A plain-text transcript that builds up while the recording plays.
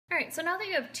Alright, so now that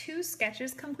you have 2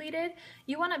 sketches completed,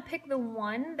 you want to pick the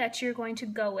one that you're going to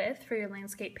go with for your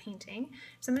landscape painting.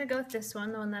 So I'm going to go with this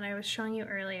one, the one that I was showing you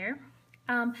earlier.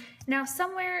 Now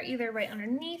somewhere, either right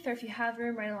underneath or if you have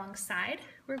room right alongside,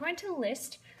 we're going to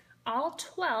list all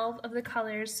 12 of the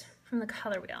colors from the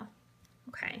color wheel.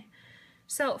 Okay,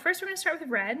 so first we're going to start with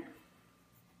red,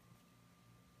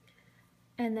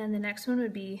 and then the next one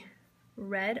would be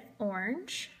red,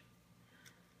 orange.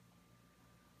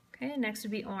 Okay, next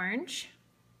would be orange.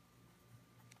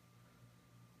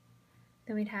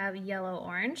 Then we'd have yellow,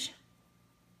 orange.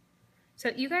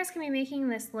 So you guys can be making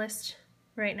this list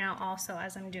right now also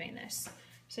as I'm doing this.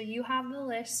 So you have the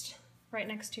list right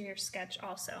next to your sketch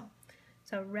also.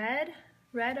 So red,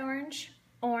 red, orange,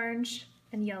 orange,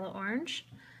 and yellow, orange.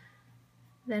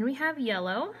 Then we have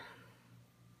yellow.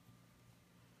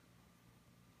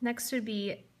 Next would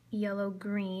be yellow,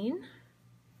 green.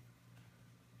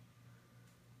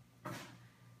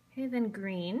 Okay, then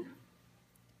green.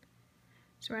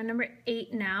 So we're on number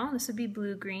 8 now. This would be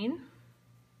blue, green.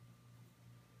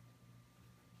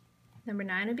 Number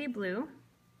 9 would be blue.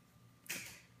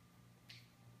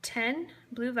 10,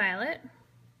 blue, violet.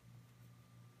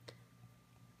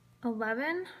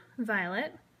 11,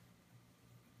 violet.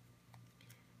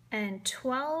 And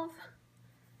 12,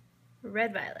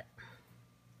 red, violet.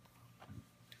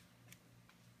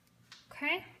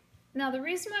 Okay, now the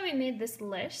reason why we made this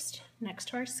list next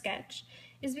to our sketch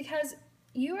is because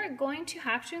you are going to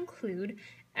have to include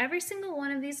every single one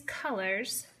of these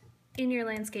colors in your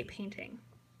landscape painting.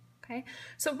 Okay,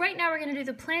 so right now we're going to do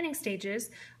the planning stages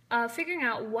of figuring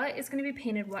out what is going to be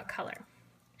painted what color.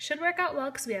 Should work out well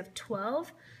because we have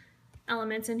 12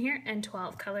 elements in here and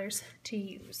 12 colors to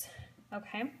use.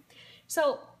 Okay,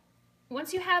 so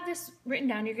once you have this written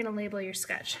down, you're going to label your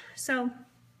sketch. So I'm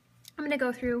going to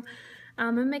go through,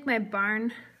 I'm going to make my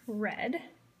barn red.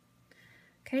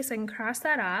 Okay, so I can cross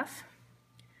that off.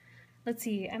 Let's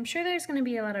see, I'm sure there's going to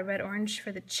be a lot of red-orange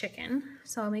for the chicken,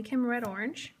 so I'll make him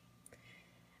red-orange.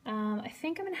 I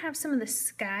think I'm going to have some of the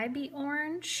sky be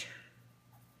orange.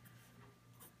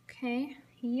 Okay,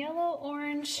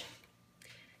 yellow-orange,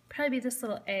 probably be this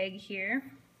little egg here.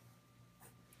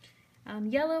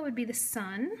 Yellow would be the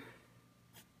sun.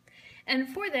 And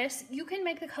for this, you can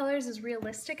make the colors as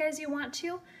realistic as you want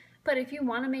to, but if you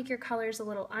want to make your colors a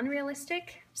little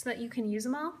unrealistic so that you can use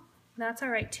them all, that's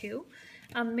alright too.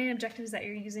 The main objective is that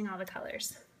you're using all the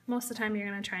colors. Most of the time you're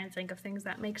going to try and think of things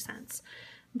that make sense,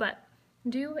 but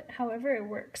do it however it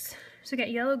works. So we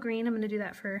got yellow, green. I'm going to do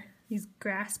that for these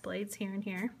grass blades here and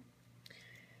here.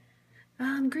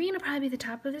 Green will probably be the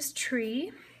top of this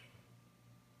tree.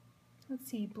 Let's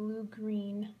see, blue,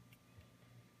 green.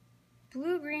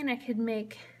 Blue, green, I could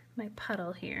make my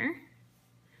puddle here.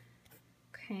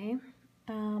 Okay,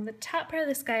 the top part of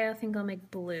the sky I think I'll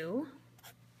make blue.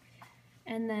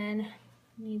 And then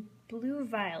need blue,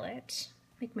 violet.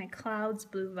 Make my clouds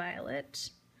blue,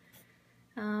 violet.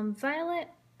 Violet,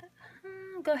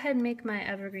 I'll go ahead and make my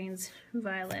evergreens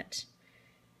violet.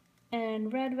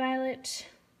 And red, violet.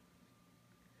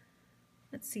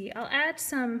 Let's see, I'll add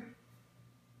some,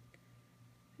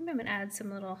 maybe I'm going to add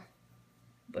some little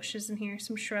bushes in here,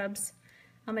 some shrubs.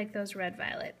 I'll make those red,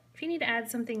 violet. If you need to add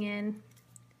something in,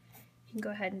 you can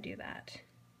go ahead and do that.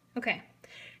 Okay,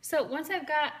 so once I've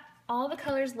got all the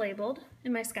colors labeled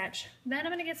in my sketch, then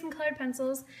I'm going to get some colored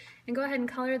pencils and go ahead and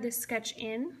color this sketch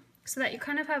in so that you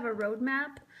kind of have a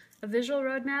roadmap, a visual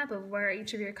roadmap of where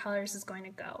each of your colors is going to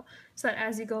go, so that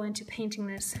as you go into painting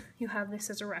this, you have this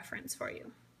as a reference for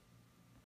you.